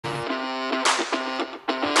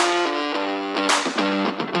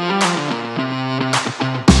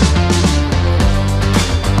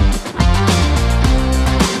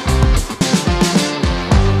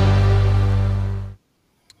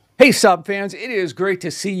Hey, SAAB fans, it is great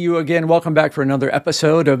to see you again. Welcome back for another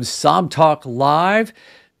episode of SAAB Talk Live,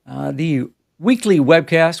 the weekly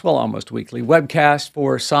webcast, well, almost weekly webcast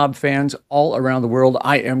for SAAB fans all around the world.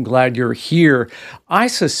 I am glad you're here. I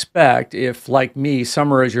suspect if, like me,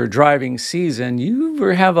 summer is your driving season, you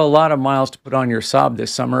have a lot of miles to put on your SAAB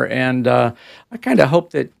this summer, and I kind of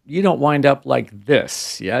hope that you don't wind up like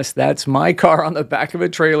this. Yes, that's my car on the back of a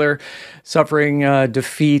trailer, suffering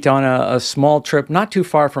defeat on a small trip, not too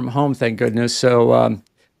far from home, thank goodness. So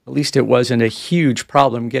at least it wasn't a huge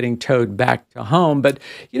problem getting towed back to home. But,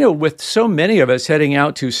 you know, with so many of us heading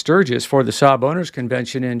out to Sturgis for the SAAB Owners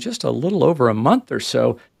Convention in just a little over a month or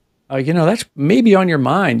so, you know, that's maybe on your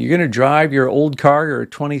mind. You're going to drive your old car, your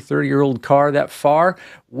 20, 30-year-old car that far.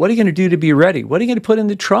 What are you going to do to be ready? What are you going to put in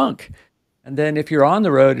the trunk? And then if you're on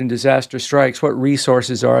the road and disaster strikes, what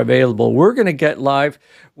resources are available? We're going to get live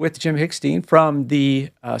with Jim Hickstein from the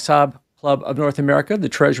SAAB Club of North America, the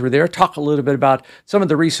treasurer there, talk a little bit about some of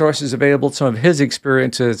the resources available, some of his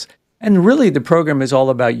experiences. And really, the program is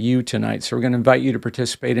all about you tonight. So we're going to invite you to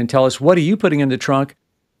participate and tell us, what are you putting in the trunk?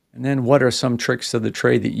 And then what are some tricks of the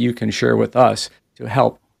trade that you can share with us to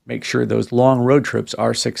help make sure those long road trips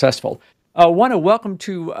are successful? I want to welcome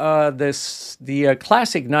to the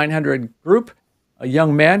Classic 900 group, a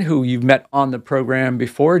young man who you've met on the program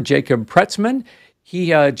before, Jacob Pretzman.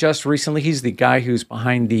 He just recently, he's the guy who's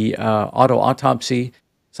behind the Auto Autopsy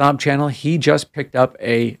SAAB channel. He just picked up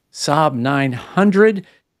a SAAB 900.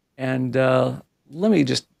 And let me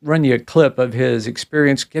just run you a clip of his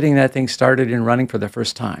experience getting that thing started and running for the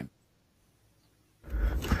first time.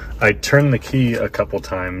 I turned the key a couple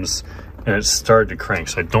times and it started to crank.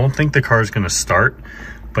 So I don't think the car is going to start,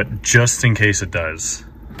 but just in case it does.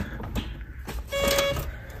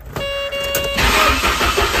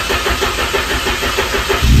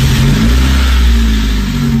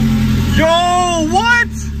 Yo, what?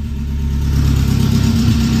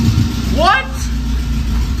 What?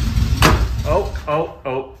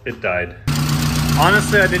 Oh, it died.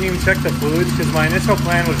 Honestly, I didn't even check the fluids because my initial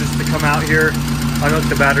plan was just to come out here, unhook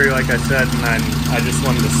the battery like I said, and then I just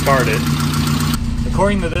wanted to start it.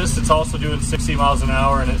 According to this, it's also doing 60 miles an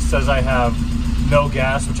hour and it says I have no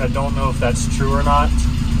gas, which I don't know if that's true or not.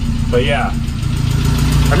 But yeah.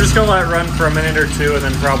 I'm just gonna let it run for a minute or two and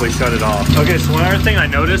then probably shut it off. Okay, so one other thing I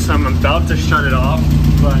noticed, I'm about to shut it off,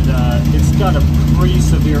 but it's got a pretty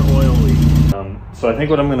severe oil leak. So I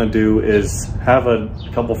think what I'm gonna do is have a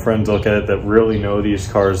couple friends look at it that really know these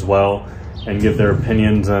cars well and give their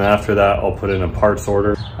opinions, and after that I'll put in a parts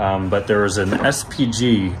order. But there was an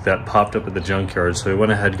SPG that popped up at the junkyard, so we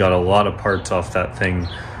went ahead and got a lot of parts off that thing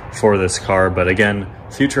for this car. But again,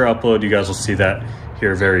 future upload, you guys will see that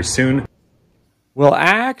here very soon. Well,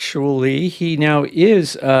 actually, he now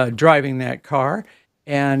is driving that car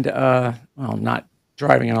and, well, not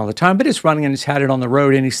driving it all the time, but it's running and he's had it on the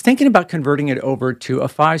road and he's thinking about converting it over to a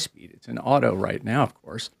 5-speed. It's an auto right now, of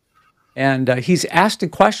course. And he's asked a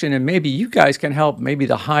question, and maybe you guys can help. Maybe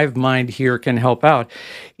the hive mind here can help out.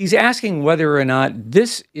 He's asking whether or not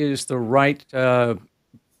this is the right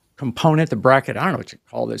component, the bracket. I don't know what you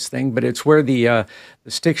call this thing, but it's where the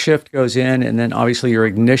stick shift goes in, and then obviously your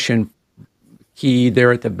ignition key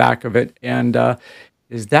there at the back of it. And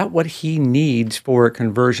is that what he needs for a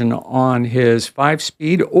conversion on his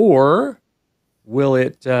 5-speed, or will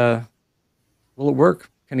it work?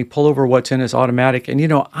 Can he pull over what's in his automatic? And, you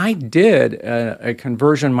know, I did a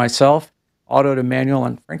conversion myself, auto to manual,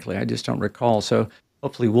 and frankly, I just don't recall. So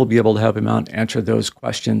hopefully we'll be able to help him out and answer those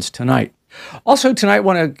questions tonight. Also tonight, I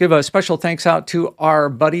want to give a special thanks out to our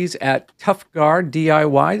buddies at Tough Guard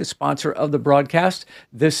DIY, the sponsor of the broadcast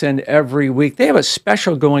this and every week. They have a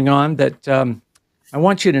special going on that I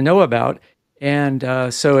want you to know about.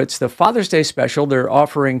 And so it's the Father's Day special. They're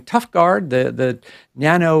offering Tough Guard, the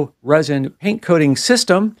nano resin paint coating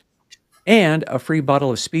system, and a free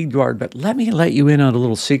bottle of Speed Guard. But let me let you in on a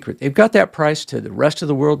little secret. They've got that price to the rest of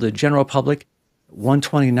the world, the general public,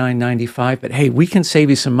 $129.95. But hey, we can save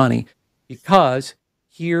you some money because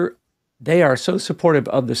here they are so supportive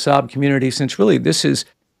of the SAAB community, since really this is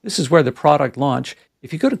where the product launched.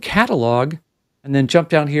 If you go to catalog and then jump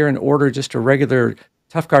down here and order just a regular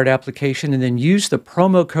Tough Guard application and then use the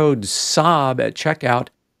promo code SAAB at checkout,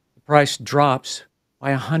 the price drops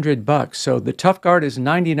by $100. So the Tough Guard is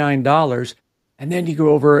 $99, and then you go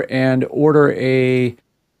over and order a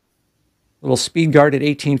little Speed Guard at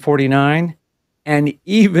 $18.49, and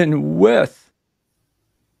even with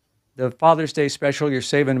the Father's Day special, you're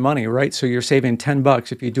saving money, right? So you're saving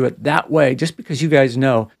 $10 if you do it that way, just because you guys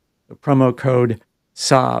know the promo code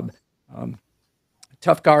SAAB.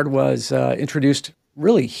 Tough Guard was introduced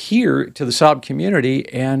really here to the SAAB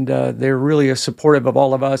community, and they're really supportive of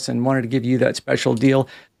all of us and wanted to give you that special deal.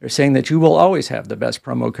 They're saying that you will always have the best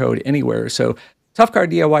promo code anywhere. So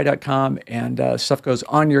toughcardiy.com, and stuff goes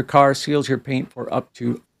on your car, seals your paint for up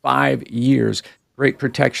to 5 years. Great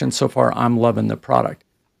protection so far. I'm loving the product.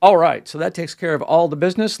 All right, so that takes care of all the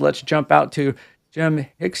business. Let's jump out to Jim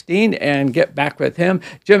Hickstein and get back with him.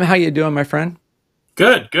 Jim, how you doing, my friend?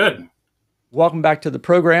 Good, good. Welcome back to the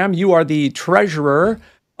program. You are the treasurer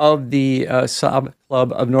of the SAAB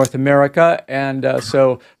Club of North America. And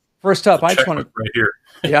so first up, I just want to... Right here.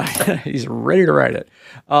 Yeah, he's ready to write it.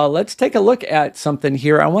 Let's take a look at something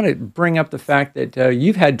here. I want to bring up the fact that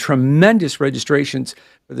you've had tremendous registrations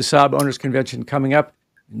for the SAAB Owners Convention coming up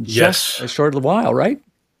in just a short little while, right?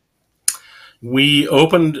 We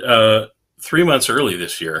opened 3 months early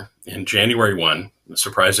this year in January 1.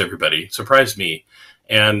 Surprised everybody, surprised me.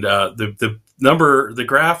 And the number, the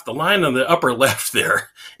graph, the line on the upper left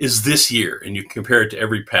there is this year, and you compare it to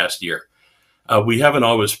every past year. We haven't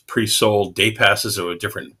always pre-sold day passes at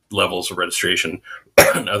different levels of registration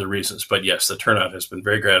and other reasons. But yes, the turnout has been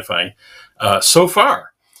very gratifying so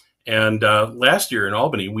far. And last year in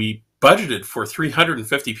Albany, we budgeted for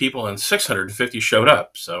 350 people and 650 showed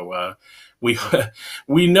up. So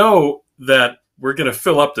we know that we're going to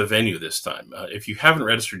fill up the venue this time. If you haven't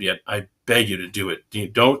registered yet, I beg you to do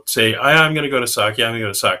it. Don't say, I'm going to go to SAAB. Yeah, I'm going to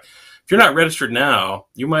go to SAAB. If you're not registered now,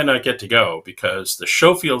 you might not get to go because the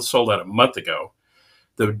show field sold out a month ago.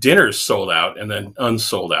 The dinners sold out and then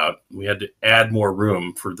unsold out. We had to add more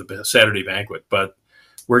room for the Saturday banquet, but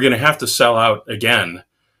we're going to have to sell out again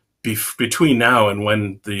between now and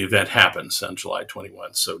when the event happens on July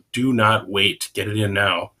 21. So do not wait. Get it in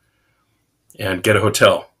now and get a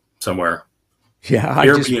hotel somewhere. Yeah,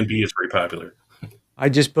 Airbnb is very popular. I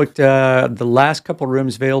just booked the last couple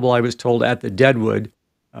rooms available, I was told, at the Deadwood.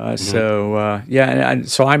 So yeah,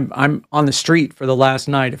 so I'm on the street for the last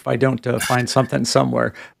night if I don't find something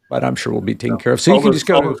somewhere, but I'm sure we'll be taken care of. So you can just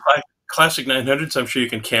go to classic 900s. I'm sure you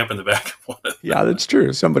can camp in the back of one of them. Yeah, that's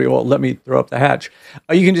true. Somebody will let me throw up the hatch.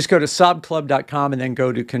 You can just go to saabclub.com and then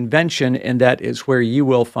go to convention, and that is where you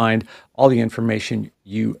will find all the information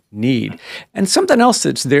you need. And something else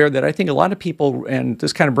that's there that I think a lot of people, and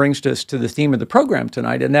this kind of brings us to the theme of the program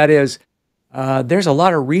tonight, and that is there's a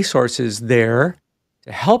lot of resources there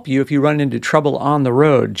to help you if you run into trouble on the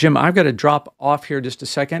road. Jim, I've got to drop off here just a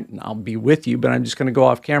second, and I'll be with you, but I'm just going to go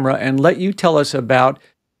off camera and let you tell us about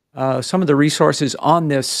some of the resources on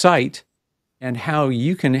this site and how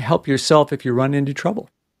you can help yourself if you run into trouble.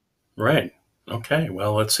 Right. Okay.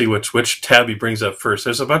 Well, let's see which tab he brings up first.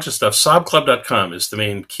 There's a bunch of stuff. SAABclub.com is the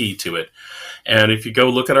main key to it. And if you go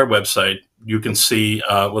look at our website, you can see,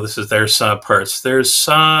 well, there's SAAB parts. There's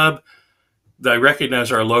SAAB. I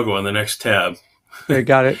recognize our logo on the next tab. Okay,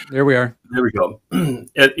 got it. There we are. There we go.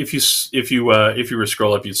 If you were to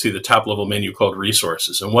scroll up, you'd see the top level menu called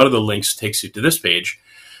Resources, and one of the links takes you to this page,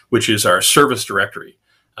 which is our service directory.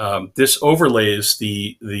 This overlays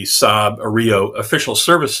the SAAB AREO official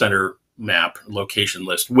service center map location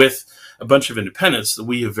list with a bunch of independents that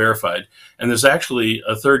we have verified, and there's actually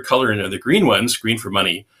a third color in there. The green ones, green for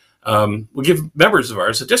money, will give members of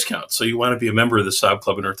ours a discount. So you want to be a member of the SAAB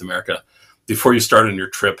Club of North America before you start on your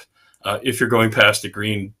trip. If you're going past a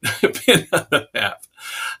green pin on the map.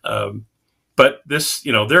 But this,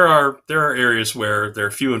 there are areas where they're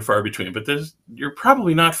few and far between, but you're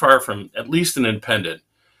probably not far from at least an independent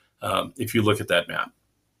if you look at that map.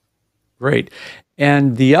 Great.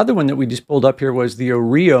 And the other one that we just pulled up here was the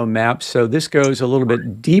AREO map. So this goes a little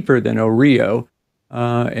bit deeper than AREO.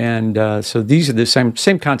 So these are the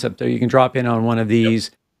same concept there. You can drop in on one of these,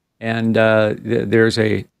 and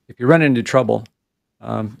if you run into trouble,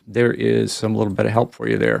 there is some little bit of help for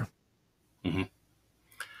you there. Mm-hmm.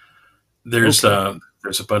 There's a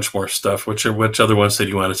bunch more stuff. Which other ones did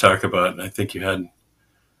you want to talk about? I think you had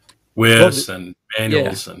WIS and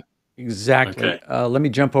manuals. Yeah, exactly. Okay. Let me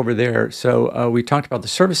jump over there. So we talked about the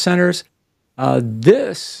service centers. Tell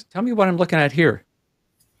me what I'm looking at here.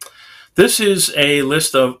 This is a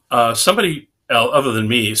list of somebody other than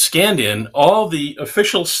me, scanned in all the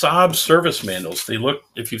official SAAB service manuals. They look,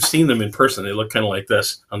 if you've seen them in person, they look kind of like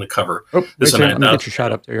this on the cover. Oh, let me get your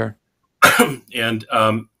shot up there. And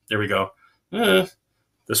there we go.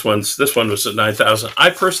 This one was at 9,000. I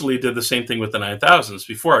personally did the same thing with the 9,000s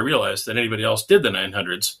before I realized that anybody else did the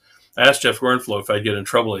 900s. I asked Jeff Gorenflow if I'd get in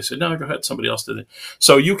trouble. He said, no, go ahead. Somebody else did it.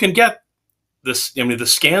 So you can get this. I mean, the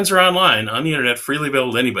scans are online on the internet, freely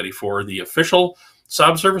available to anybody for the official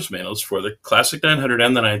SAAB service manuals for the Classic 900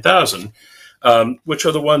 and the 9000, which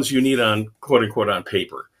are the ones you need on, quote unquote, on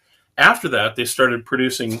paper. after that, they started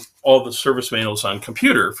producing all the service manuals on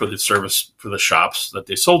computer for the shops that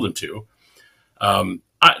they sold them to.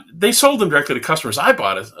 They sold them directly to customers. I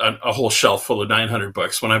bought a whole shelf full of 900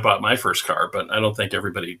 books when I bought my first car, but I don't think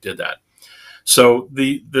everybody did that. So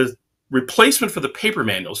the replacement for the paper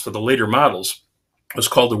manuals for the later models was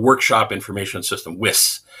called the Workshop Information System,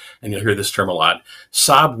 WIS. And you'll hear this term a lot.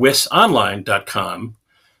 SAABWISonline.com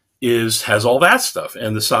has all that stuff.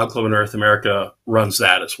 And the SAAB Club in North America runs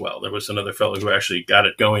that as well. There was another fellow who actually got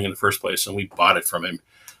it going in the first place, and we bought it from him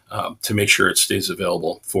to make sure it stays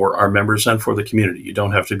available for our members and for the community. You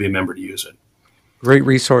don't have to be a member to use it. Great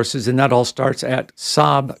resources, and that all starts at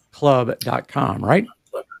saabclub.com, right?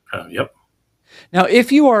 Yep. Now,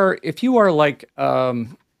 if you are like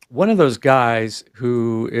one of those guys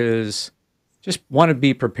who is just want to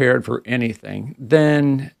be prepared for anything,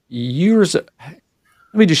 then let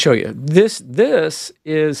me just show you. This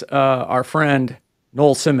is our friend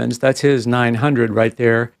Noel Simmons. That's his 900 right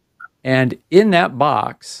there. And in that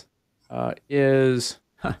box is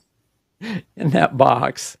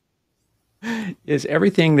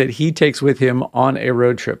everything that he takes with him on a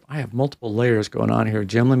road trip. I have multiple layers going on here,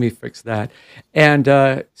 Jim. Let me fix that. And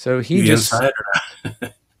so he just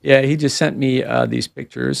sent me these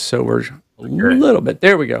pictures. So we're a little bit,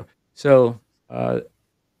 there we go. So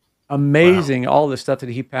amazing, all the stuff that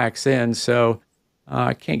he packs in. So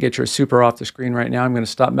I can't get your super off the screen right now. I'm going to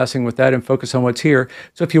stop messing with that and focus on what's here.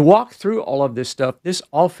 So if you walk through all of this stuff, this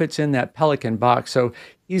all fits in that Pelican box. So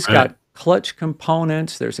he's got clutch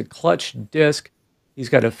components. There's a clutch disc. He's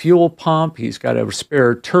got a fuel pump. He's got a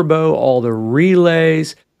spare turbo, all the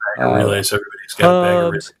relays. Relays, everybody's got a bag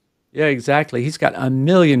of relays. Yeah, exactly. He's got a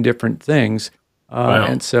million different things.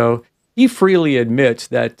 And so he freely admits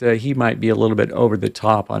that he might be a little bit over the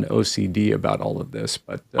top on OCD about all of this.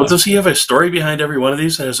 But well, does he have a story behind every one of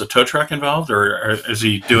these? Has a tow truck involved, or is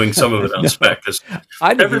he doing some of it on spec? Because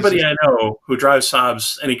everybody I know who drives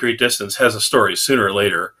Saabs any great distance has a story sooner or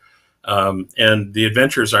later. And the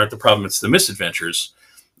adventures aren't the problem; it's the misadventures.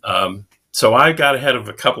 So I got ahead of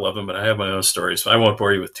a couple of them, but I have my own stories, so I won't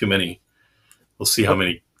bore you with too many. We'll see how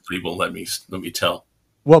many people let me tell.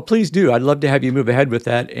 Well, please do. I'd love to have you move ahead with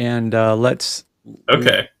that, and let's go.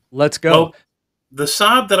 Well, the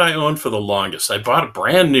Saab that I owned for the longest, I bought a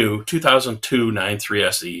brand new 2002 93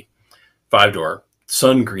 SE 5-door,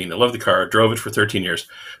 sun green. I love the car. I drove it for 13 years.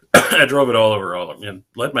 I drove it all over, and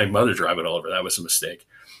let my mother drive it all over. That was a mistake.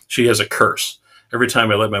 She has a curse. Every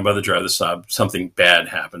time I let my mother drive the Saab, something bad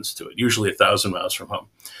happens to it, usually 1,000 miles from home.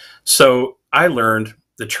 So I learned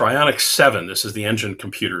the Trionic 7, this is the engine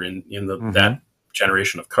computer in that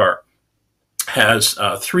generation of car, has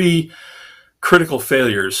 3 critical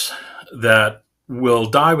failures that will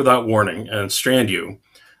die without warning and strand you,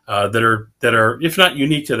 that are, if not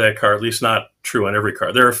unique to that car, at least not true on every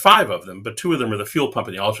car. There are 5 of them, but 2 of them are the fuel pump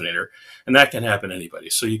and the alternator, and that can happen to anybody,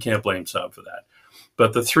 so you can't blame Saab for that.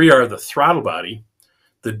 But the 3 are the throttle body,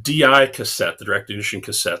 the DI cassette, the direct ignition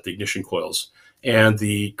cassette, the ignition coils, and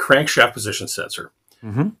the crankshaft position sensor.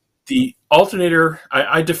 The alternator,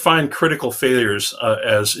 I define critical failures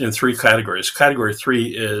as in 3 categories. Category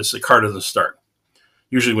 3 is the car doesn't start,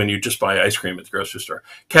 usually when you just buy ice cream at the grocery store.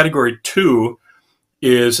 Category 2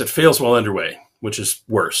 is it fails while underway, which is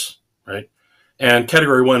worse, right? And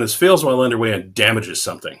category 1 is fails while underway and damages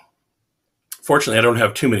something. Fortunately, I don't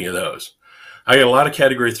have too many of those. I got a lot of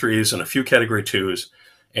category 3s and a few category 2s,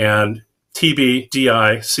 and TB,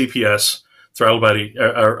 DI, CPS, throttle body,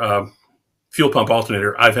 fuel pump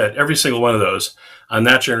alternator. I've had every single one of those on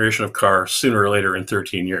that generation of car sooner or later in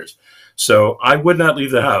 13 years. So I would not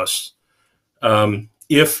leave the house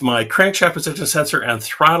if my crankshaft position sensor and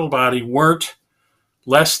throttle body weren't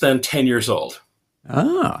less than 10 years old.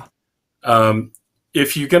 If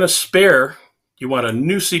you're going to spare, you want a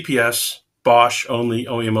new CPS, Bosch only,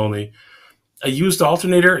 OEM only, a used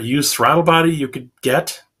alternator, a used throttle body you could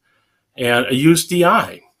get, and a used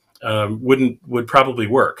DI would probably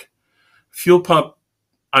work. Fuel pump,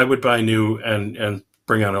 I would buy new and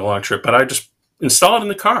bring on a long trip, but I just install it in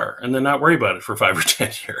the car and then not worry about it for 5 or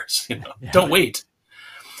 10 years. Don't wait.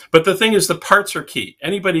 But the thing is, the parts are key.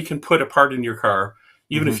 Anybody can put a part in your car,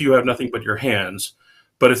 even if you have nothing but your hands.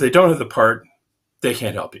 But if they don't have the part, they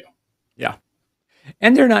can't help you. Yeah.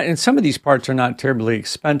 And they're not, and some of these parts are not terribly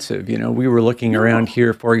expensive. We were looking around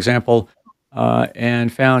here, for example,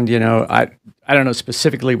 and found, I don't know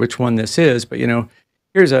specifically which one this is, but,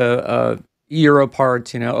 here's a Euro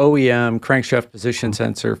parts, OEM crankshaft position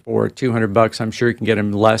sensor for $200. I'm sure you can get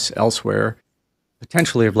them less elsewhere,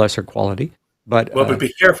 potentially of lesser quality. But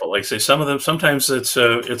be careful. Like I say, some of them, sometimes it's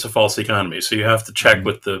a false economy. So you have to check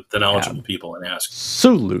with the knowledgeable people and ask.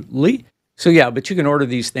 Absolutely. So yeah, but you can order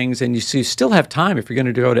these things, and you still have time if you're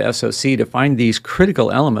going to go to SOC to find these critical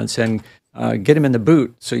elements and get them in the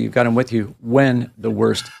boot, so you've got them with you when the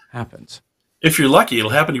worst happens. If you're lucky, it'll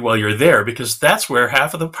happen to you while you're there, because that's where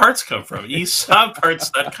half of the parts come from.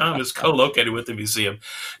 SAABparts.com is co-located with the museum,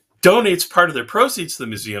 donates part of their proceeds to the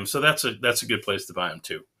museum, so that's a good place to buy them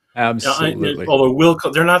too. Absolutely. Although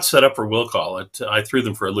they're not set up for will call. I threw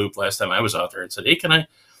them for a loop last time I was out there and said, "Hey,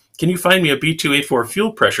 can you find me a B284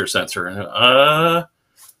 fuel pressure sensor?" And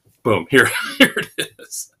boom, here it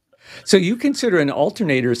is. So you consider an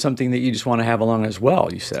alternator something that you just want to have along as well,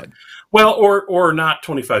 you said. Well, or not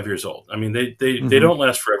 25 years old. I mean, they don't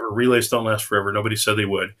last forever. Relays don't last forever. Nobody said they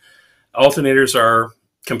would. Alternators are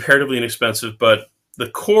comparatively inexpensive, but the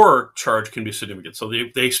core charge can be significant. So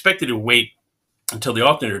they expect you to wait until the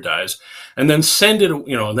alternator dies, and then send it,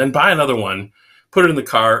 and then buy another one, put it in the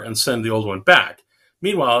car, and send the old one back.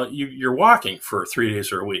 Meanwhile, you're walking for 3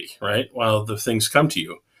 days or a week, right, while the things come to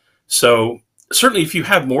you. So certainly if you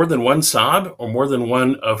have more than one SAAB or more than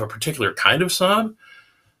one of a particular kind of SAAB,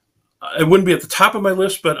 it wouldn't be at the top of my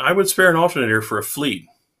list, but I would spare an alternator for a fleet.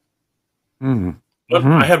 Mm-hmm. But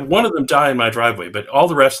I had one of them die in my driveway, but all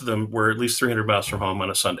the rest of them were at least 300 miles from home on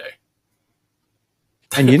a Sunday.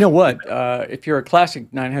 And you know what? If you're a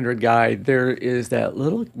classic 900 guy, there is that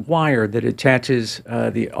little wire that attaches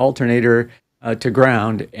the alternator to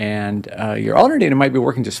ground, and your alternator might be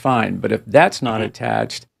working just fine, but if that's not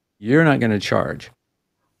attached, you're not going to charge.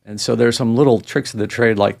 And so there's some little tricks of the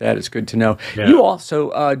trade like that. It's good to know. Yeah. You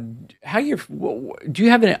also, do you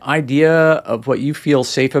have an idea of what you feel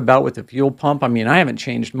safe about with the fuel pump? I mean, I haven't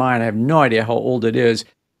changed mine. I have no idea how old it is.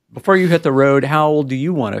 Before you hit the road, how old do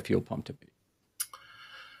you want a fuel pump to be?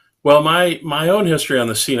 Well, my own history on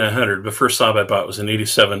the C900, the first SAAB I bought was an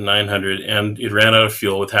 87 900, and it ran out of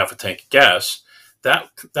fuel with half a tank of gas.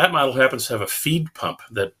 That model happens to have a feed pump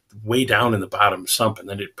that way down in the bottom sump, and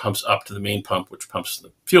then it pumps up to the main pump, which pumps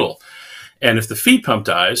the fuel. And if the feed pump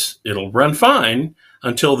dies, it'll run fine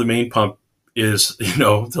until the main pump is,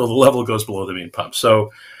 until the level goes below the main pump.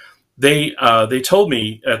 So they told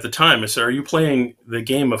me at the time, I said, "Are you playing the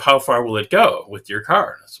game of how far will it go with your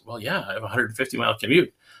car?" And I said, "Well, yeah, I have a 150-mile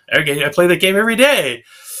commute. I play that game every day."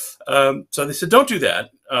 So they said, "Don't do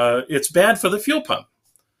that. It's bad for the fuel pump."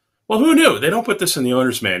 Well, who knew? They don't put this in the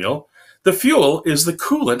owner's manual. The fuel is the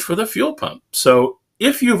coolant for the fuel pump. So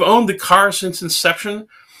if you've owned the car since inception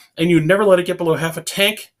and you never let it get below half a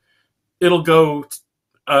tank, it'll go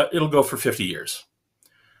for 50 years.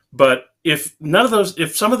 But if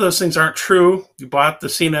some of those things aren't true, you bought the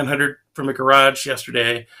C900 from a garage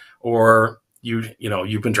yesterday, or you've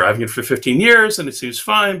been driving it for 15 years and it seems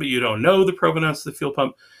fine, but you don't know the provenance of the fuel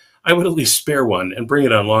pump, I would at least spare one and bring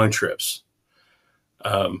it on long trips.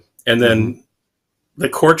 And then the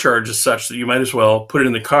core charge is such that you might as well put it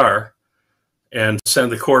in the car and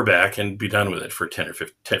send the core back and be done with it for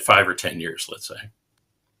 5 or 10 years, let's say.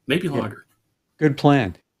 Maybe longer. Good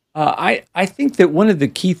plan. I think that one of the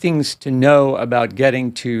key things to know about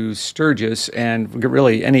getting to Sturgis and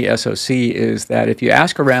really any SOC is that if you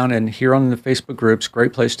ask around, and here on the Facebook groups,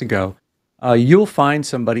 great place to go, you'll find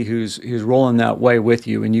somebody who's rolling that way with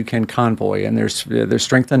you, and you can convoy, and there's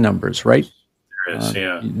strength in numbers, right? There is,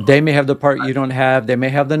 yeah. They may have the part you don't have. They may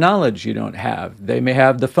have the knowledge you don't have. They may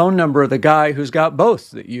have the phone number of the guy who's got both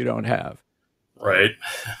that you don't have. Right.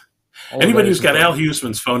 Anybody who's got Al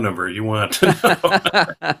Huseman's phone number, you want to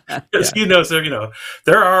know. Because he knows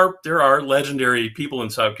there are legendary people in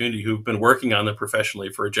SAAB community who've been working on them professionally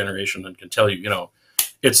for a generation and can tell you,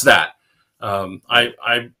 it's that.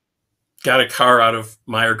 I got a car out of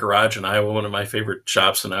Meyer Garage in Iowa, one of my favorite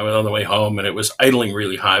shops, and I was on the way home, and it was idling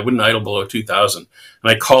really high. It wouldn't idle below 2,000.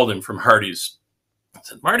 And I called him from Hardee's. I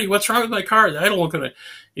said, "Marty, what's wrong with my car? The idle won't go."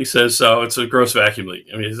 He says, "Oh, it's a gross vacuum leak."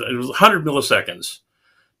 I mean, it was 100 milliseconds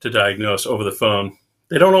to diagnose over the phone.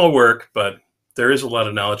 They don't all work, but there is a lot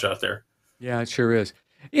of knowledge out there. Yeah, it sure is.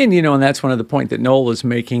 And, and that's one of the point that Noel is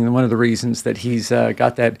making. And one of the reasons that he's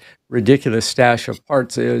got that ridiculous stash of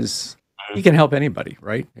parts is he can help anybody,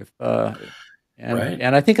 right?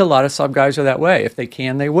 And I think a lot of SAAB guys are that way. If they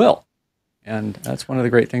can, they will. And that's one of the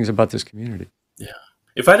great things about this community. Yeah.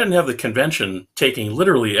 If I didn't have the convention taking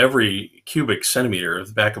literally every cubic centimeter of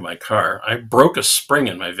the back of my car, I broke a spring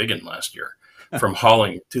in my Vigan last year from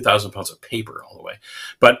hauling 2,000 pounds of paper all the way.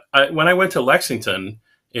 But when I went to Lexington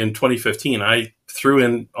in 2015, I threw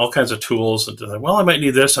in all kinds of tools. And well, I might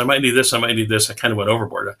need this, I might need this, I might need this. I kind of went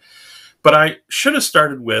overboard. But I should have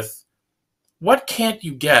started with, what can't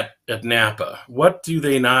you get at Napa? What do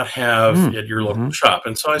they not have at your local shop?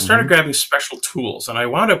 And so I started grabbing special tools, and I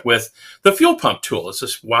wound up with the fuel pump tool. It's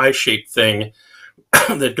this Y-shaped thing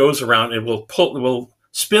that goes around and will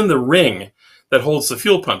spin the ring that holds the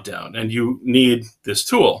fuel pump down, and you need this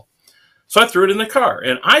tool. So I threw it in the car,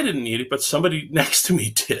 and I didn't need it, but somebody next to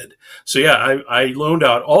me did. So yeah, I loaned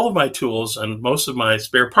out all of my tools and most of my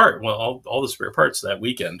spare part, well, all the spare parts that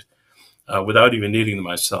weekend, without even needing them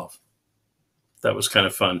myself. That was kind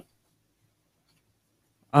of fun.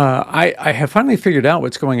 I have finally figured out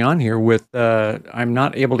what's going on here with, I'm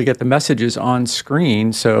not able to get the messages on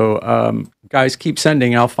screen. So, guys, keep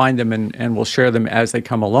sending. I'll find them and we'll share them as they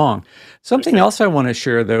come along. Something else I want to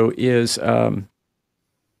share, though, is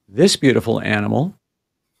this beautiful animal.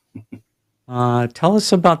 Tell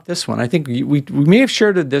us about this one. I think we may have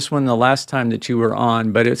shared this one the last time that you were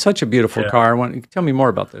on, but it's such a beautiful car. Tell me more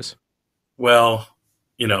about this. Well,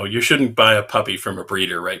 you know, you shouldn't buy a puppy from a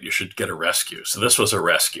breeder, right? You should get a rescue. So this was a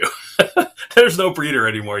rescue. There's no breeder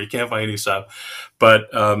anymore. You can't buy any SAAB. But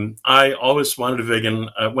I always wanted a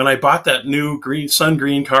Vigan. When I bought that new sun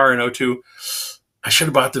green car in '02, I should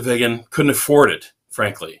have bought the Vigan. Couldn't afford it,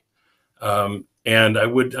 frankly. And I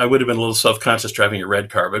would have been a little self-conscious driving a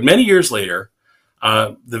red car. But many years later,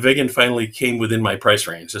 the Vigan finally came within my price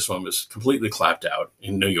range. This one was completely clapped out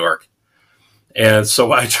in New York. And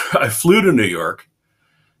so I flew to New York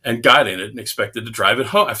and got in it and expected to drive it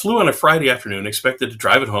home. I flew on a Friday afternoon, expected to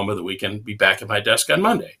drive it home over the weekend, be back at my desk on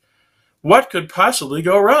Monday. What could possibly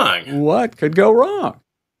go wrong? What could go wrong?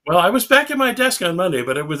 Well, I was back at my desk on Monday,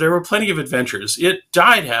 but there were plenty of adventures. It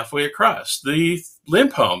died halfway across. The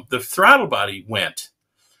limp home, the throttle body went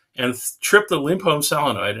and tripped the limp home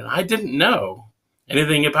solenoid, and I didn't know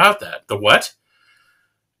anything about that. The what?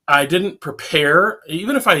 I didn't prepare.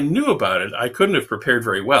 Even if I knew about it, I couldn't have prepared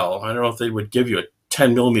very well. I don't know if they would give you a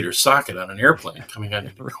 10-millimeter socket on an airplane coming out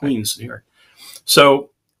of Queens, New York.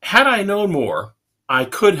 So had I known more, I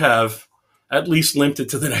could have at least limped it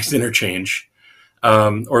to the next interchange,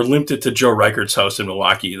 or limped it to Joe Reichert's house in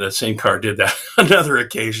Milwaukee. That same car did that on another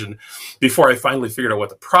occasion before I finally figured out what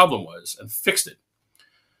the problem was and fixed it.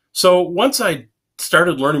 So once I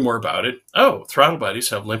started learning more about it, throttle bodies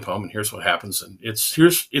have limp home, and here's what happens. And it's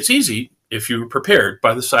easy if you're prepared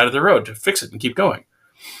by the side of the road to fix it and keep going.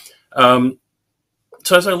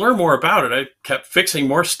 So as I learned more about it, I kept fixing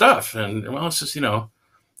more stuff. And, well, it's just, you know,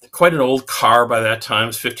 quite an old car by that time. It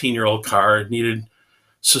was a 15-year-old car. It needed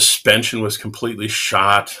suspension, was completely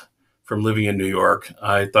shot from living in New York.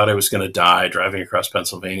 I thought I was going to die driving across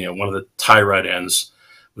Pennsylvania. One of the tie rod ends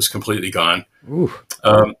was completely gone.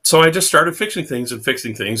 So I just started fixing things and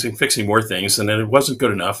fixing more things. And then it wasn't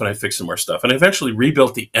good enough, and I fixed some more stuff. And I eventually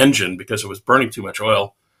rebuilt the engine because it was burning too much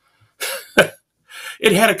oil.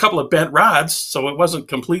 It had a couple of bent rods, so it wasn't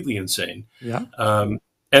completely insane. Yeah.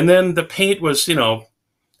 And then the paint was, you know,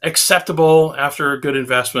 acceptable after a good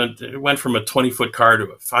investment. It went from a 20-foot car to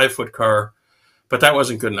a 5-foot car, but that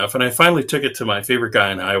wasn't good enough. And I finally took it to my favorite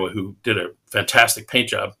guy in Iowa who did a fantastic paint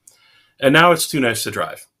job. And now it's too nice to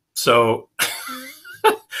drive. So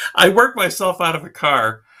I worked myself out of a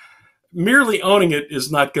car. Merely owning it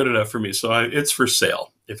is not good enough for me. So it's for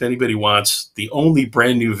sale. If anybody wants the only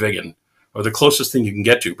brand new Vigan, or the closest thing you can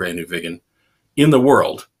get to brand new Vigan in the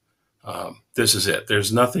world, this is it.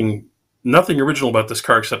 There's nothing original about this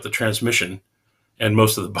car except the transmission and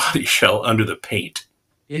most of the body shell under the paint.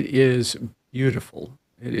 It is beautiful.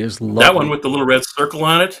 It is lovely. That one with the little red circle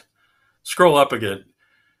on it, scroll up again.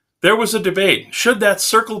 There was a debate. Should that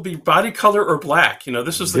circle be body color or black? You know,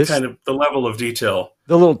 this is the level of detail.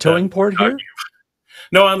 The little towing port here?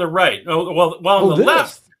 No, on the right. On the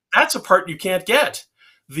left, that's a part you can't get.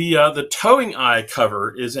 The towing eye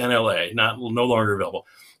cover is NLA, no longer available.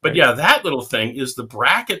 But yeah, that little thing is the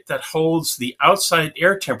bracket that holds the outside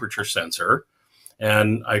air temperature sensor.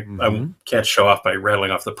 And I can't show off by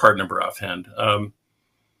rattling off the part number offhand.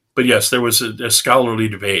 But yes, there was a scholarly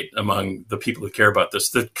debate among the people who care about this,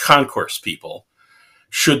 the concourse people.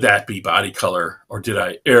 Should that be body color, or did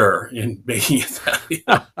I err in making it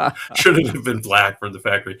that? Should it have been black from the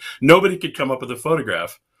factory? Nobody could come up with a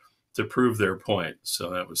photograph to prove their point. So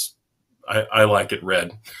that was, I like it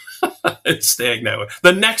red. It's staying that way.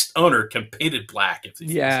 The next owner can paint it black.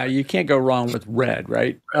 You can't go wrong with red,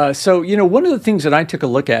 right? So, you know, one of the things that I took a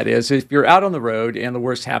look at is if you're out on the road and the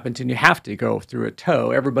worst happens and you have to go through a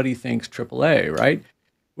tow, everybody thinks AAA, right?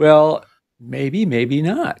 Well, maybe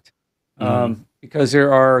not. Because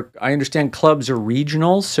I understand clubs are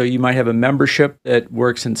regional, so you might have a membership that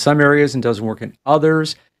works in some areas and doesn't work in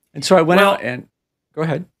others. And so I went out and, go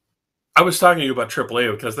ahead. I was talking to you about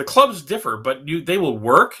AAA because the clubs differ, but they will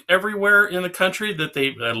work everywhere in the country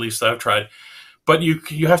at least I've tried. But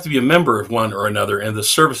you have to be a member of one or another, and the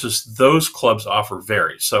services those clubs offer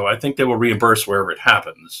vary. So I think they will reimburse wherever it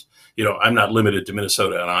happens. You know, I'm not limited to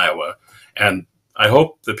Minnesota and Iowa, and I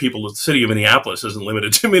hope the people of the city of Minneapolis isn't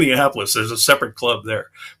limited to Minneapolis. There's a separate club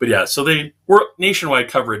there. But yeah, so they were nationwide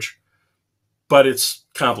coverage, but it's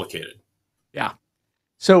complicated. Yeah.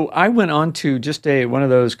 So I went on to just one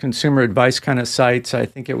of those consumer advice kind of sites. I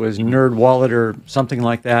think it was NerdWallet or something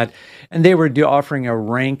like that. And they were offering a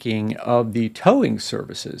ranking of the towing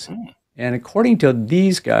services. And according to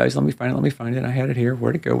these guys, let me find it. I had it here.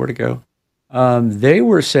 Where'd it go? They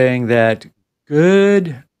were saying that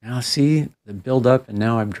good, now see the build up and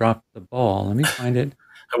now I've dropped the ball. Let me find it.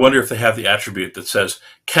 I wonder if they have the attribute that says,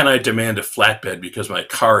 can I demand a flatbed because my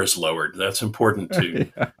car is lowered? That's important to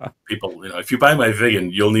people. If you buy my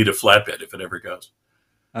Vigan, you'll need a flatbed if it ever goes.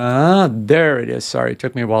 There it is. Sorry, it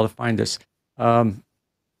took me a while to find this.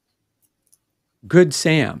 Good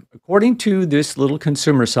Sam. According to this little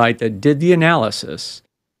consumer site that did the analysis,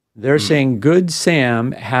 they're saying Good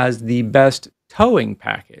Sam has the best towing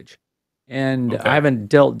package. And I haven't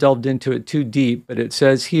delved into it too deep, but it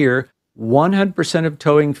says here, 100% of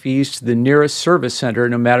towing fees to the nearest service center,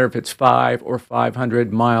 no matter if it's 5 or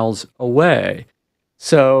 500 miles away.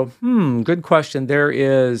 So, good question. There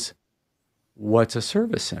is, what's a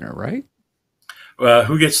service center, right?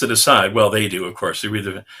 Who gets to decide? Well, they do, of course.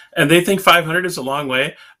 And they think 500 is a long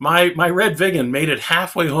way. My red Vigan made it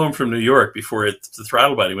halfway home from New York before the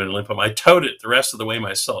throttle body went limp. I towed it the rest of the way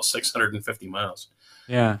myself, 650 miles.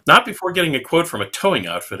 Yeah. Not before getting a quote from a towing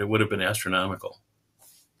outfit. It would have been astronomical.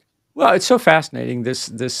 Well, it's so fascinating,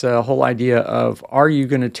 this whole idea of, are you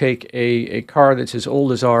going to take a car that's as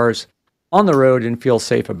old as ours on the road and feel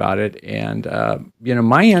safe about it? And,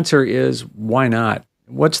 my answer is, why not?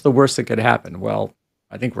 What's the worst that could happen? Well,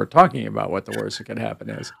 I think we're talking about what the worst that could happen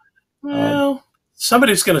is. Well,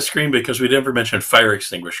 somebody's going to scream because we never mentioned fire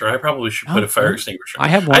extinguisher. I probably should put a fire extinguisher. I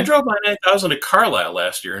have one. I drove my 9000 to Carlisle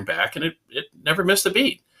last year and back, and it never missed a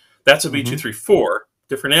beat. That's a V234,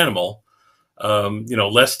 different animal.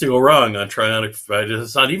 Less to go wrong on Trionic 5.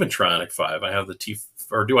 It's not even Trionic 5. I have the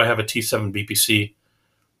do I have a T7 BPC? Is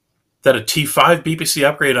that a T5 BPC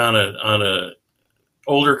upgrade on a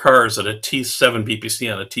older car? Is it a T7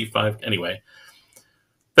 BPC on a T5? Anyway,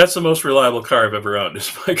 that's the most reliable car I've ever owned,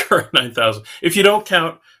 is my current 9000. If you don't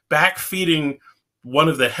count backfeeding one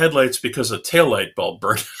of the headlights because a taillight bulb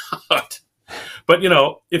burned out. But,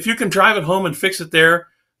 if you can drive it home and fix it there,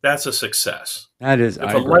 that's a success. That is.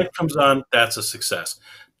 If a light comes on, that's a success.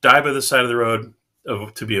 Die by the side of the road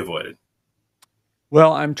to be avoided.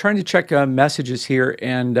 Well, I'm trying to check messages here,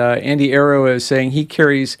 and Andy Arrow is saying he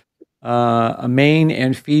carries a main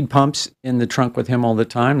and feed pumps in the trunk with him all the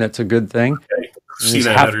time. That's a good thing. Okay.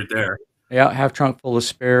 C900 there. Yeah, half trunk full of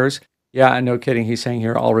spares. Yeah, no kidding. He's saying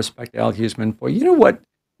here, all respect Al Huseman. Boy, you know what?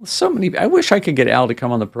 I wish I could get Al to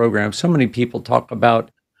come on the program. So many people talk about,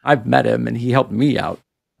 I've met him, and he helped me out.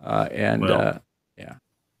 Yeah.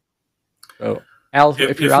 So, Al,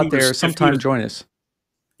 if you're out there, sometime join us.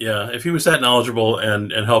 Yeah, if he was that knowledgeable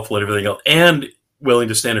and helpful and everything else, and willing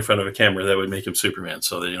to stand in front of a camera, that would make him Superman.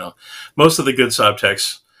 So that, most of the good SAAB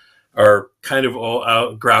techs are kind of all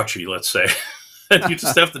out grouchy, let's say. And you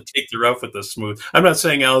just have to take the rough with the smooth. I'm not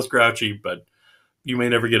saying Al is grouchy, but you may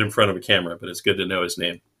never get in front of a camera, but it's good to know his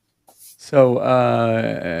name. So,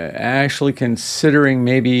 actually considering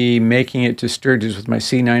maybe making it to Sturgis with my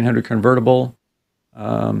C900 convertible,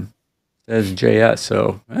 says JS.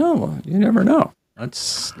 So, well, you never know.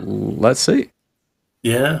 Let's see.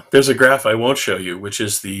 Yeah, there's a graph I won't show you, which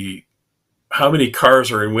is how many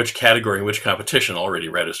cars are in which category, in which competition already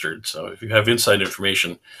registered. So if you have inside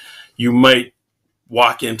information, you might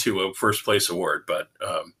walk into a first place award, but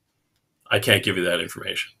I can't give you that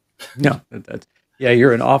information. No, yeah,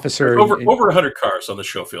 you're an officer. Over 100 cars on the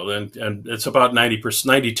show field, and it's about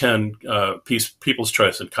 90-10 People's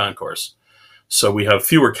Choice and Concourse. So we have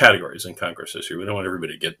fewer categories in Concourse this year. We don't want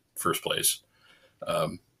everybody to get first place.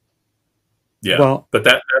 But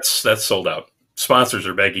that's sold out. Sponsors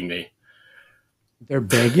are begging me. They're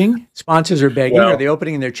begging? Sponsors are begging? Are they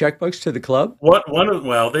opening their checkbooks to the club?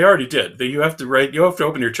 They already did. You have to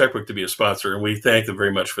open your checkbook to be a sponsor, and we thank them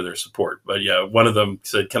very much for their support. But yeah, one of them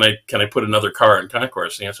said, "Can I put another car in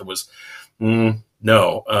Concourse?" The answer was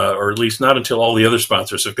no, or at least not until all the other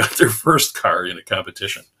sponsors have got their first car in a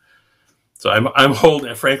competition. So I'm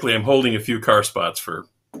holding a few car spots for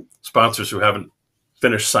sponsors who haven't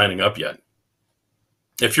finished signing up yet.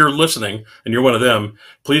 If you're listening and you're one of them,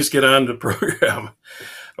 please get on the program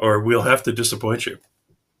or we'll have to disappoint you.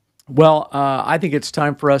 Well, I think it's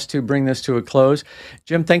time for us to bring this to a close.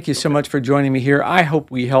 Jim, thank you so much for joining me here. I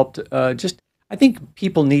hope we helped. I think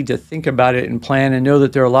people need to think about it and plan and know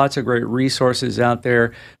that there are lots of great resources out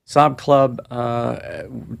there.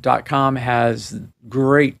 SAABclub.com has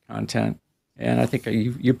great content. And I think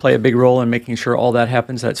you play a big role in making sure all that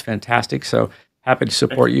happens. That's fantastic. So happy to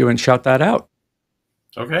support you and shout that out.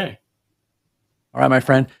 Okay. All right, my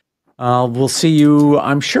friend. We'll see you.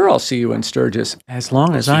 I'm sure I'll see you in Sturgis as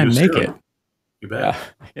long as I make it. You bet.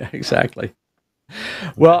 Yeah, exactly.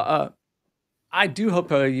 Well, I do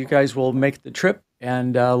hope you guys will make the trip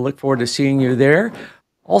and look forward to seeing you there.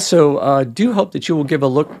 Also, do hope that you will give a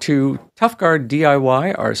look to Tough Guard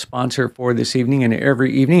DIY, our sponsor for this evening and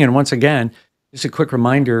every evening. And once again, just a quick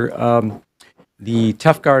reminder, the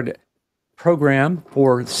Tough Guard program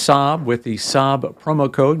for SAAB with the SAAB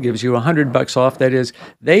promo code gives you $100 off. That is,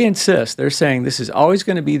 they insist. They're saying this is always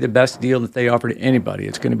going to be the best deal that they offer to anybody.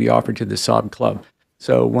 It's going to be offered to the SAAB Club.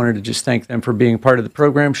 So wanted to just thank them for being part of the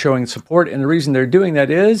program, showing support. And the reason they're doing that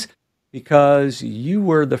is because you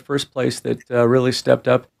were the first place that really stepped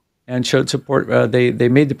up and showed support. They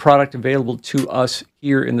made the product available to us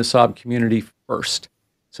here in the SAAB community first.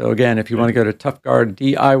 So again, if you want to go to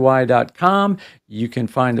toughguarddiy.com, you can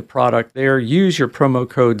find the product there. Use your promo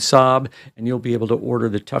code SAAB, and you'll be able to order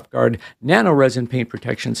the Tough Guard Nano Resin Paint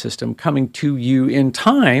Protection System, coming to you in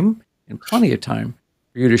time, in plenty of time,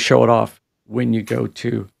 for you to show it off when you go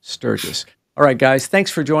to Sturgis. All right, guys, thanks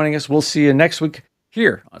for joining us. We'll see you next week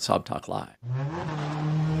here on SAAB Talk Live.